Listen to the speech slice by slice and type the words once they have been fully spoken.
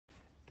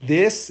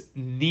This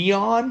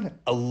neon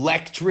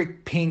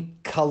electric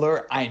pink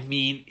color, I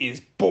mean,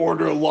 is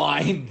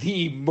borderline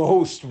the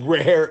most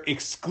rare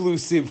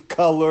exclusive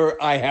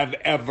color I have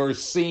ever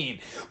seen.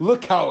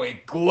 Look how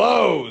it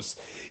glows.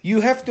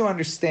 You have to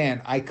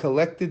understand, I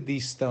collected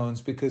these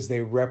stones because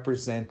they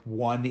represent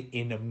one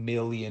in a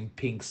million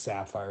pink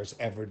sapphires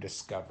ever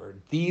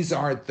discovered. These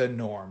aren't the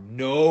norm.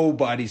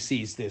 Nobody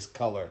sees this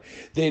color.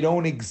 They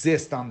don't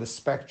exist on the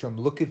spectrum.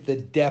 Look at the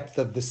depth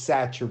of the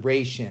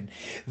saturation,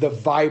 the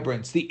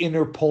vibrance, the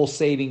inner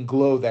pulsating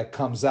glow that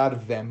comes out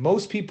of them.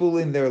 Most people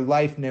in their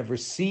life never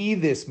see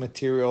this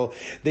material.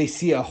 They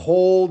see a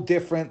whole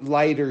different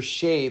lighter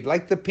shade,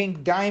 like the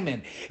pink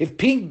diamond. If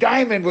pink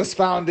diamond was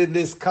found in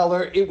this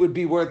color, it would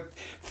be worth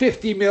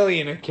 50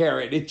 million a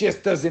carat. It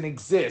just doesn't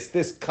exist.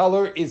 This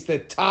color is the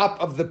top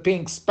of the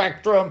pink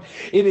spectrum.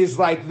 It is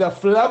like the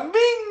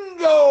flamingo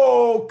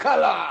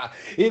color.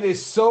 It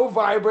is so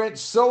vibrant,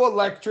 so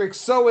electric,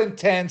 so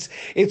intense.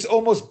 It's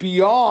almost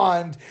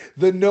beyond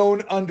the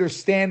known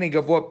understanding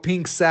of what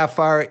pink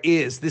sapphire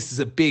is. This is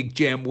a big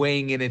gem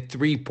weighing in at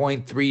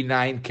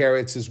 3.39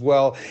 carats as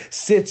well.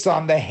 Sits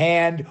on the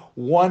hand,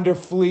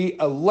 wonderfully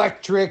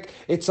electric.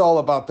 It's all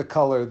about the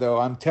color, though.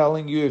 I'm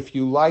telling you, if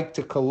you like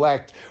to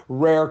collect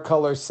rare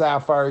color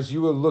sapphires,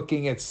 you are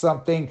looking at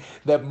something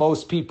that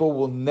most people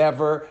will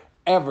never,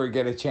 ever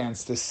get a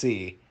chance to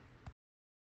see.